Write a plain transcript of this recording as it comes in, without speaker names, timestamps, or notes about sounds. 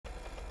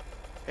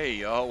Hey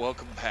y'all,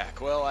 welcome back.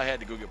 Well, I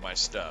had to go get my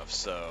stuff,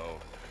 so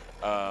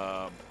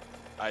um,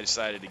 I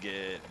decided to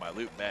get my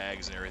loot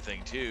bags and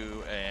everything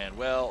too. And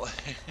well,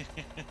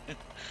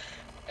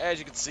 as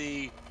you can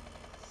see,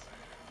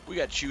 we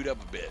got chewed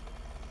up a bit.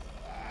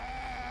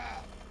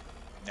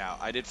 Now,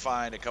 I did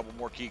find a couple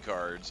more key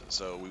cards,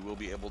 so we will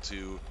be able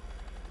to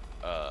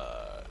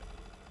uh,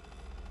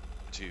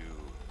 to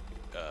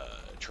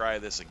try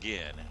this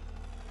again.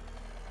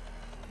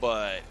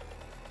 But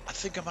I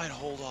think I might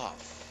hold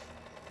off.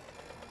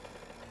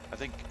 I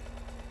think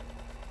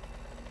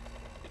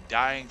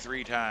dying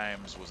 3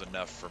 times was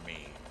enough for me.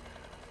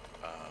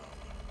 Am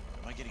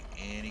I getting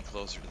any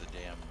closer to the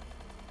damn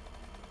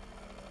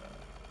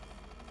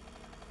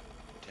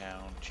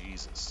town?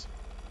 Jesus.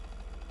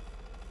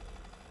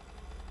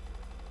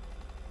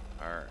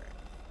 Alright.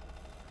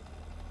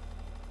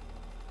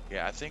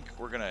 Yeah, I think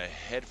we're gonna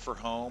head for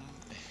home.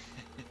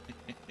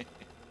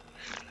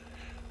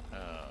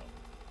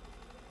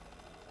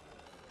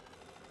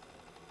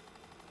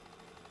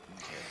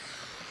 Okay.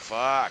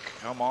 Fuck,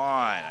 come on.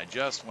 I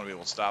just want to be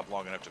able to stop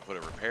long enough to put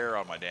a repair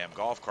on my damn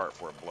golf cart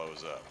before it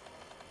blows up.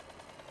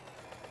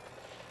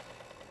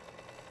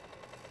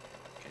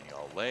 Can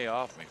y'all lay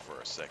off me for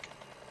a second?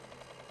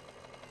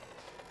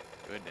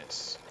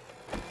 Goodness.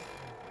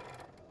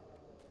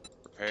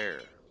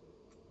 Repair.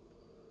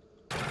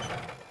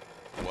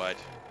 What?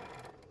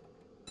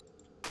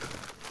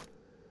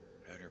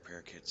 How do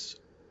repair kits?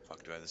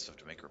 Fuck, do I have this stuff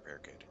to make a repair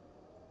kit?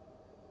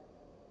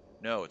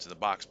 No, it's in the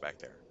box back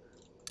there.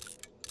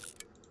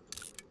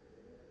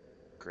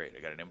 Great,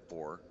 I got an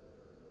M4.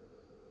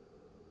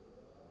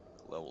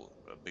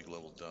 A big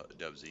level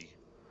Dubsy.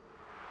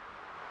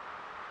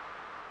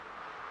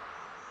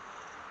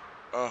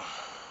 Oh.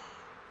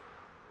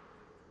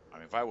 I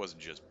mean, if I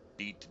wasn't just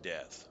beat to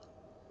death.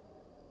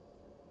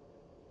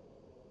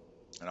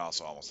 And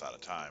also almost out of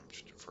time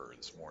for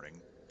this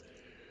morning,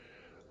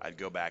 I'd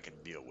go back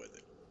and deal with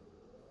it.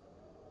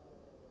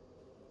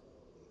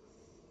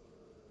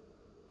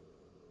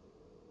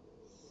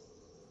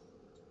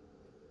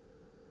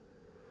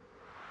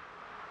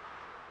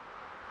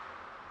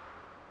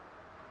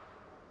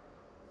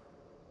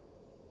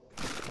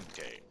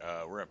 Okay,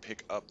 we're gonna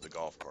pick up the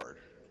golf cart.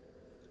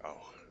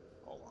 Oh,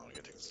 hold on, I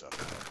gotta take the stuff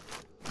out.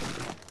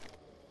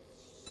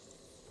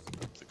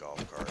 The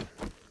golf cart.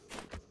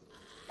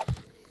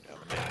 Down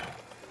the middle.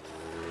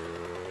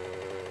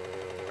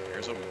 Right,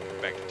 here's what we can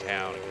go back to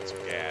town and get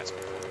some gas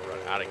before we run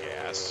out of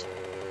gas.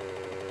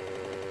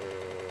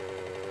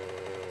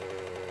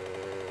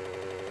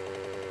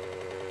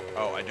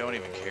 Oh, I don't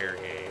even care,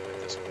 game, at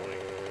this point.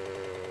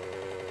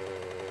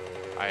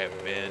 I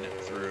have been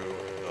through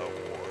the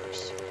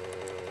wars.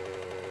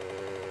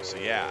 So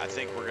yeah, I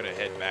think we're gonna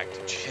head back to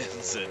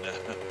Jen's and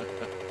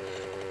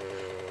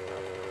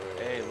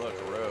hey, look,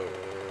 a road.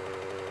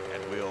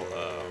 And we'll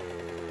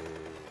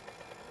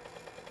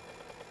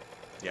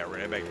yeah, we're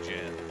gonna head back to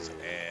Jen's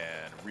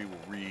and we will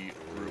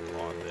regroup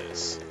on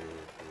this.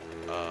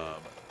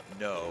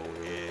 No,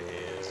 it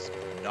is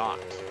not.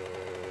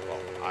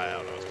 Well, I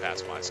don't know, it's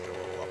past my skill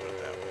level, I'll put it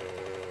that way.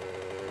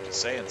 I'm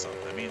just saying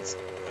something. That means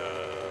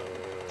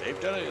they've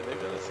done a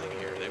thing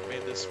here. They've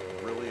made this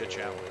really a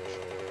challenge.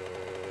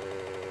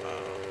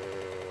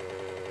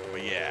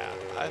 But yeah,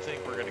 I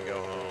think we're gonna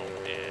go home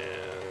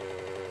and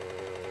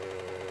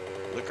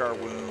lick our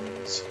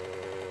wounds.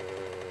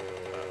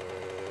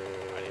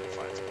 I need to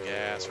find some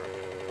gas, or I'm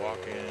gonna be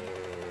walking.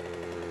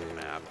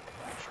 Map.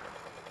 Sure.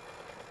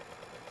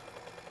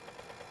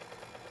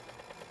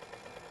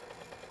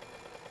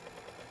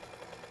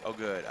 Oh,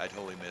 good. I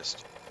totally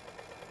missed.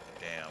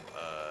 Damn.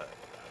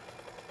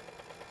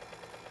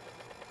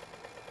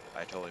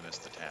 I totally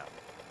missed the town.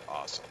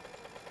 Awesome.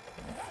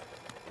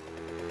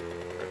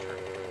 Return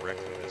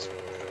directly this one.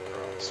 Cut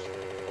across.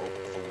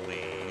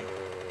 Hopefully.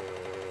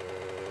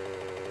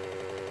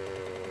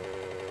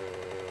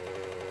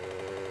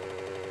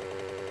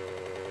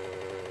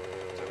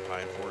 Is that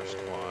Pine Forest?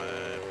 Come on,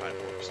 Pine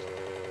Forest.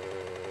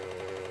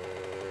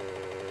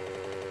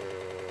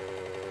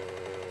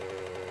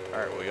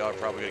 Alright, well, y'all are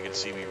probably going to get to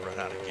see me run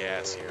out of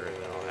gas here, and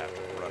then I'll have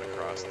to run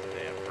across the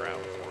damn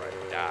ground before I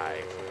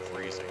die from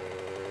freezing.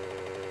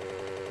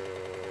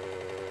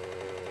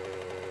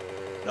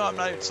 No, I'm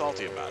not even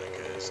salty about it,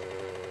 because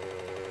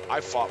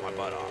I fought my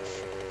butt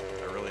off.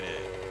 I really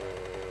did.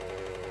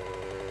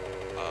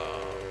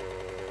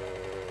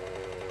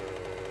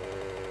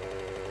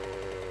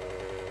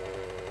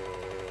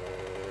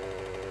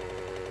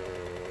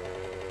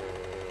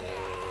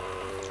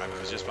 I mean, it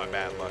was just my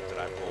bad luck that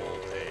I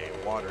pulled a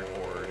wandering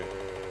horde,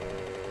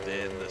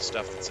 then the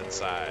stuff that's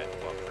inside the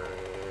bunker,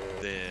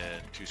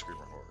 then 2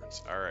 screamer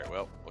hordes. Alright,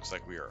 well, looks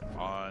like we are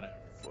on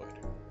foot.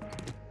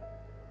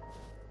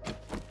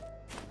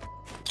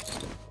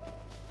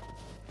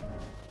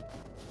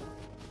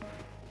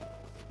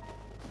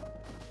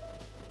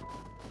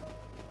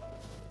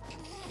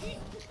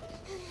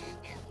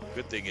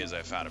 Good thing is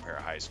I found a pair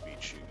of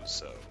high-speed shoes,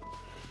 so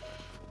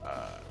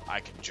I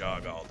can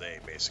jog all day,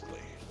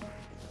 basically.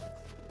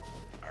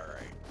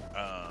 Alright,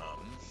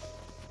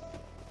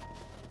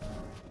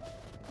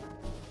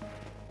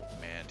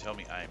 man, tell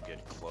me I am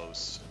getting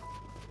close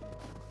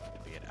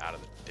to being out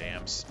of the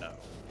damn snow.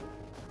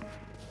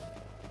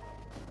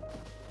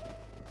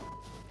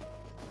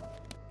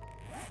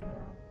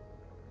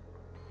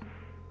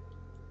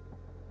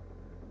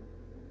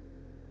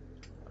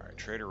 Alright,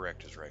 Trader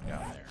Rekt is right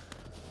down there.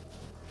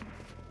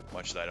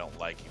 Much as I don't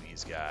like him,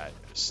 he's got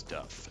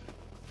stuff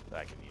that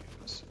I can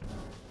use.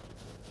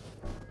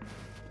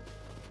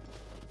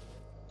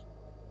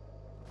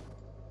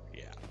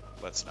 Yeah,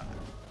 let's not.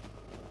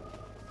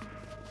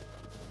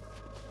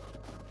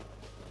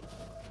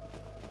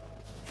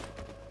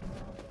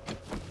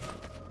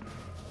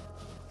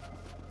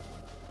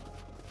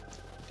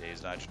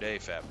 Day's not your day,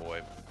 fat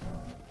boy.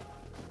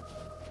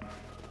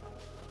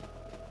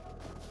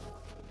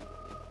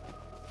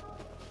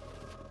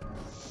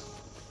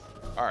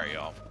 Alright,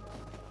 y'all.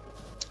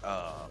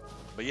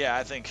 But yeah,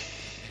 I think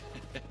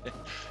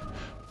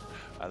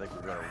I think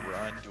we're gonna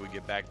run till we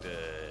get back to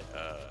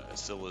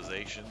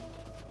civilization,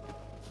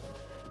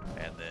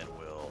 and then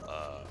we'll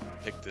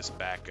pick this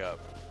back up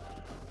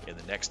in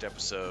the next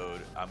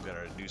episode. I'm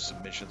gonna do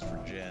some missions for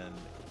Jen.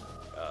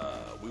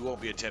 We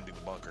won't be attempting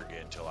the bunker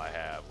again until I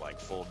have like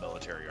full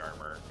military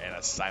armor and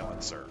a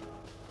silencer.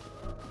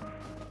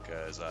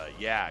 Because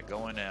yeah,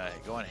 going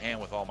ham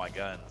with all my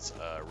guns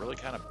really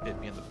kind of bit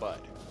me in the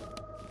butt.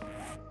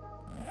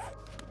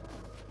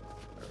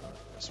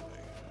 This way.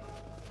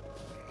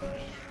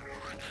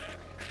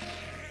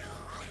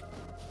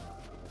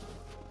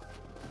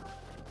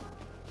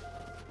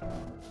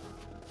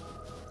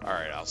 All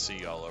right, I'll see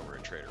y'all over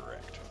at Trader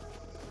Rekt.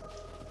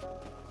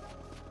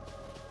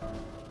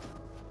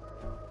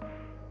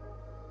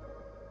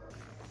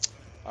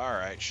 All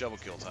right, shovel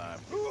kill time.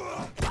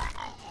 Now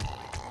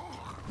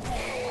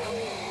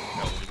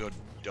we're gonna go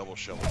double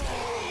shovel kill.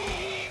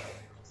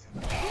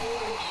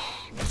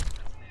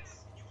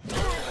 Go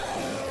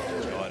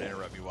ahead and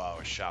interrupt me while I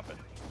was shopping.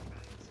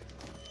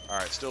 All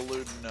right, still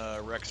looting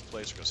Rekt's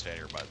place. We're gonna stand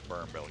here by the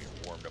burn barrel,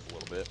 get warmed up a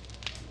little bit.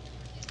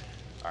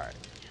 All right,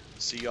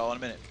 see y'all in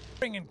a minute.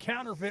 Bringing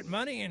counterfeit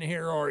money in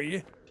here, are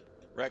you?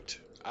 Rekt,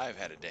 I've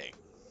had a day.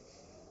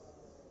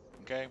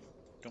 Okay,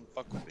 don't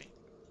fuck with me.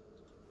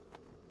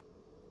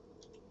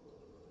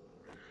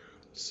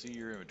 See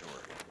your inventory.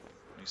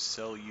 Let me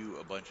sell you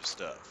a bunch of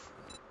stuff.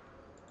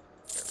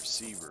 Got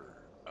receiver.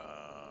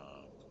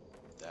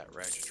 That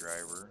ratchet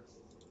driver.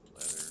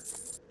 Leather.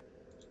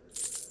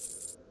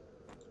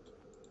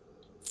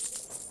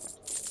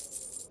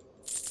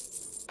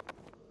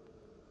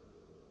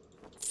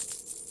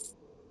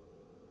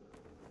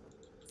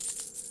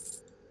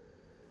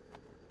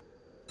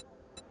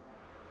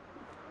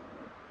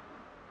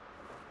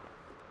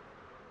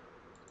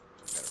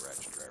 Got a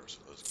ratchet driver, so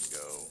those can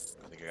go.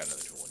 I think I got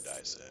another tool and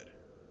die set.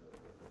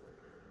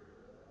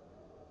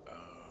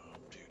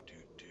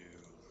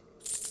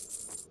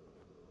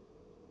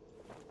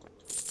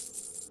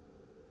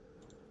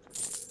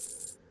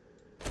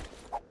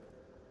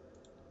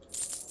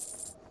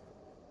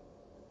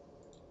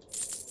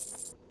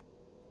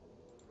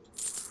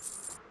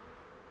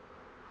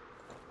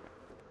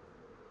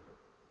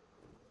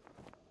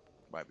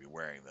 Might be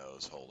wearing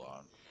those. Hold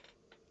on.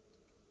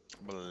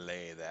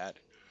 Belay that.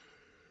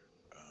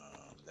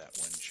 That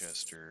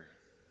Winchester.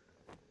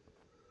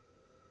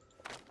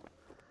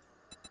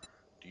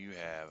 Do you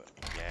have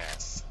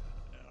gas?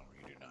 No,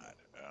 you do not.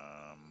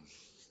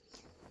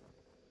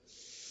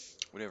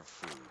 Whatever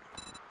food.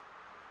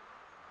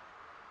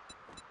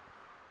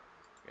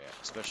 Yeah,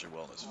 especially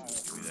wellness food.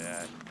 Give me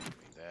that. Give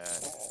me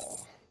that.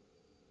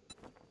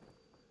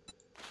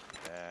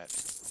 That.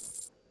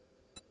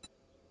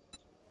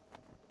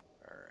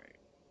 Alright.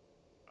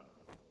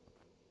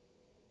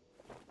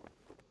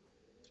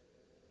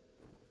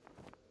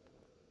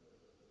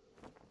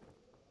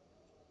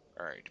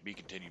 Alright, to be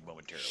continued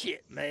momentarily.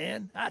 Shit,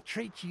 man. I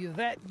treat you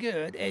that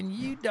good, and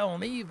you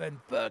don't even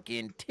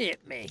fucking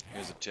tip me.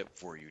 Here's a tip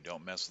for you.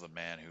 Don't mess with a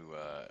man who,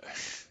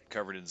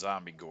 covered in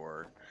zombie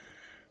gore,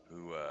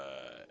 who,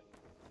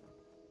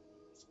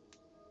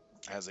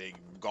 has a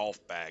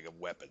golf bag of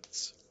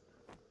weapons.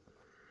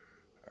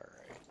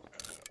 Alright,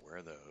 where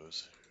are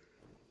those?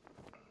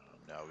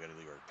 No, we gotta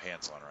leave our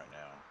pants on right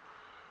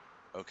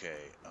now.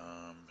 Okay,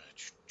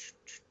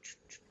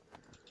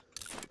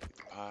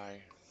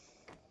 pie.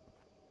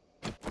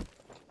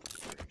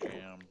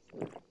 Jam.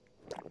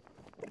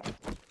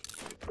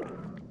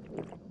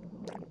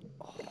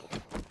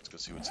 Let's go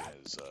see what's in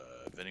his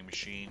vending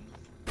machine.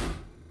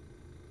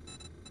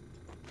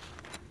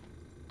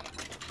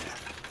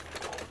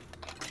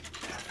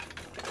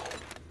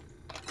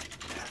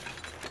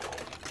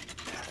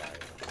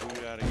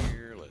 Food out of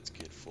here. Let's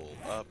get full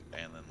up,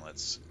 and then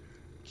let's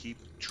keep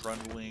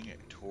trundling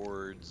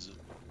towards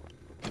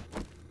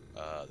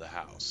the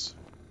house.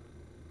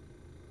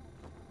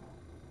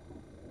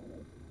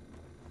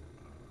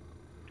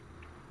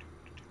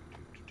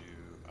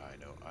 I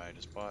know I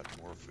just bought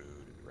more food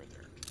right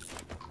there.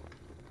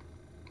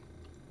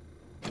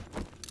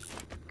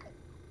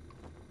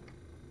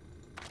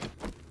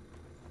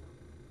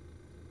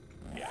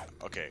 Yeah,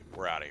 okay,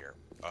 we're out of here.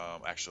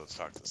 Actually, let's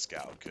talk to the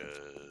scout,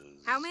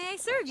 because how may I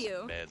serve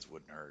you? Meds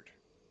wouldn't hurt.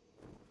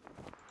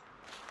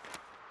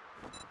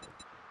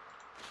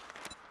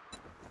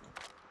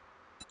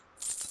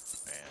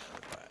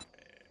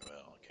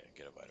 Well, I can't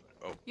get a vitamin.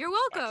 Oh, You're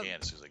I welcome. can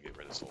as soon as I get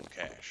rid of this little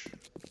cash.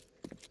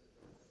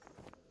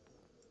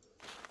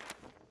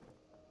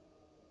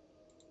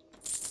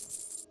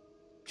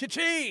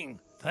 Cha-ching!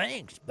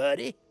 Thanks,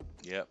 buddy.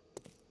 Yep.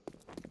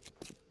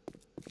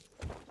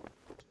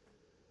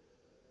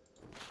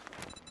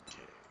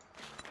 Okay.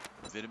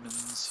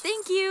 Vitamins.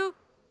 Thank you.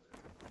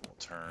 We'll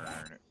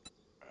turn.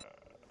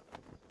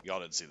 Y'all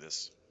didn't see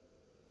this.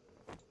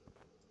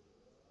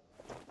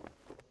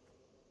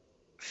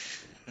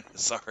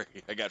 Sorry,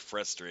 I got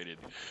frustrated,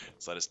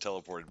 so I just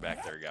teleported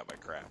back there and got my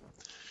crap.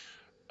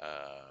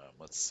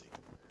 Let's see.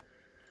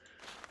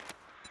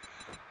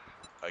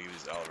 I'll use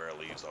these aloe vera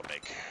leaves. I'll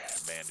make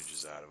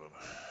bandages out of them.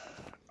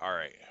 All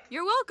right.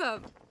 You're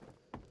welcome.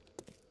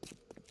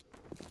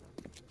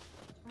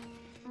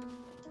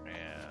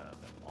 And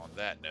on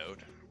that note,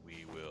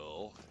 we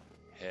will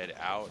head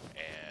out,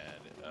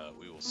 and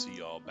we will see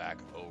y'all back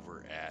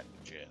over at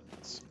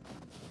Jen's.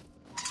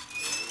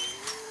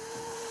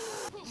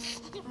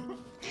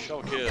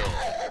 SHOVELKILL.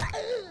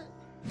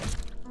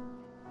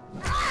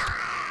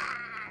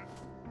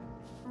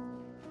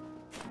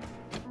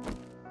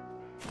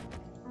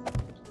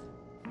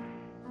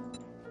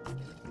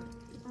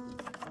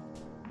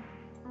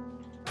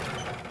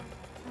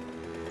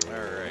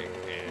 Alright,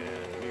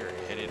 and we are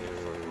headed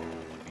for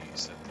home. Let me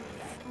set the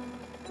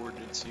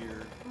coordinates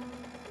here.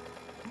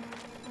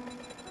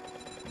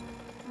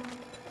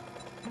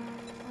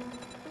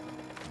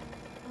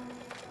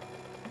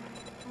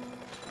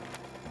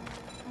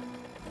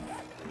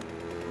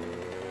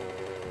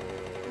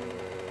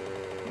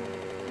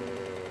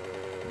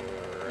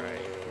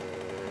 Alright.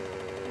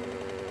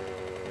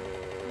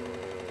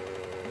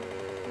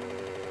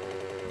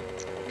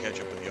 We'll catch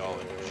up with y'all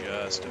in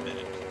just a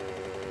minute.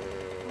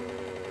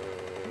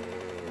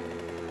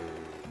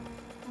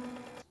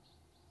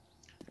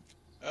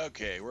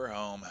 Okay, we're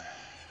home.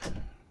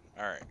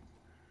 Alright.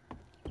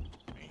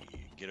 Let me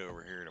get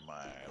over here to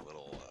my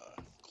little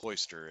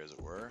cloister, as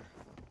it were.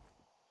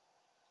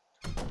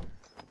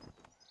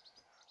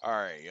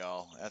 Alright,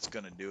 y'all. That's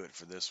going to do it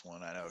for this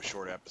one. I know,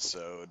 short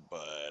episode,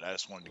 but I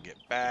just wanted to get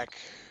back.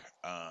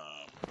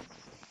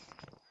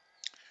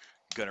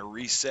 Going to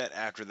reset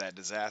after that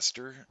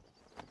disaster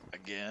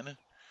again.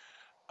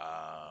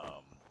 I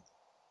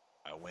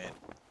went...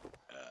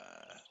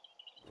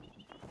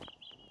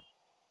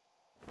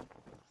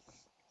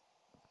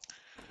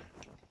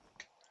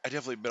 I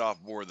definitely bit off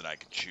more than I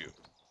could chew.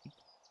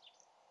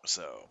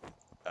 So,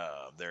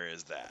 there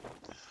is that.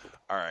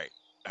 Alright.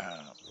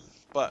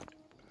 But,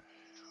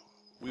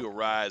 we will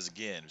rise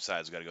again.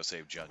 Besides, we gotta go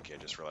save Junkie. I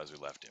just realized we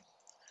left him.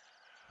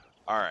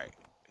 Alright.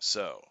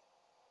 So,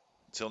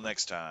 until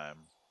next time,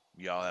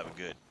 y'all have a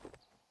good...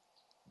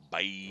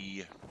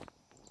 Bye.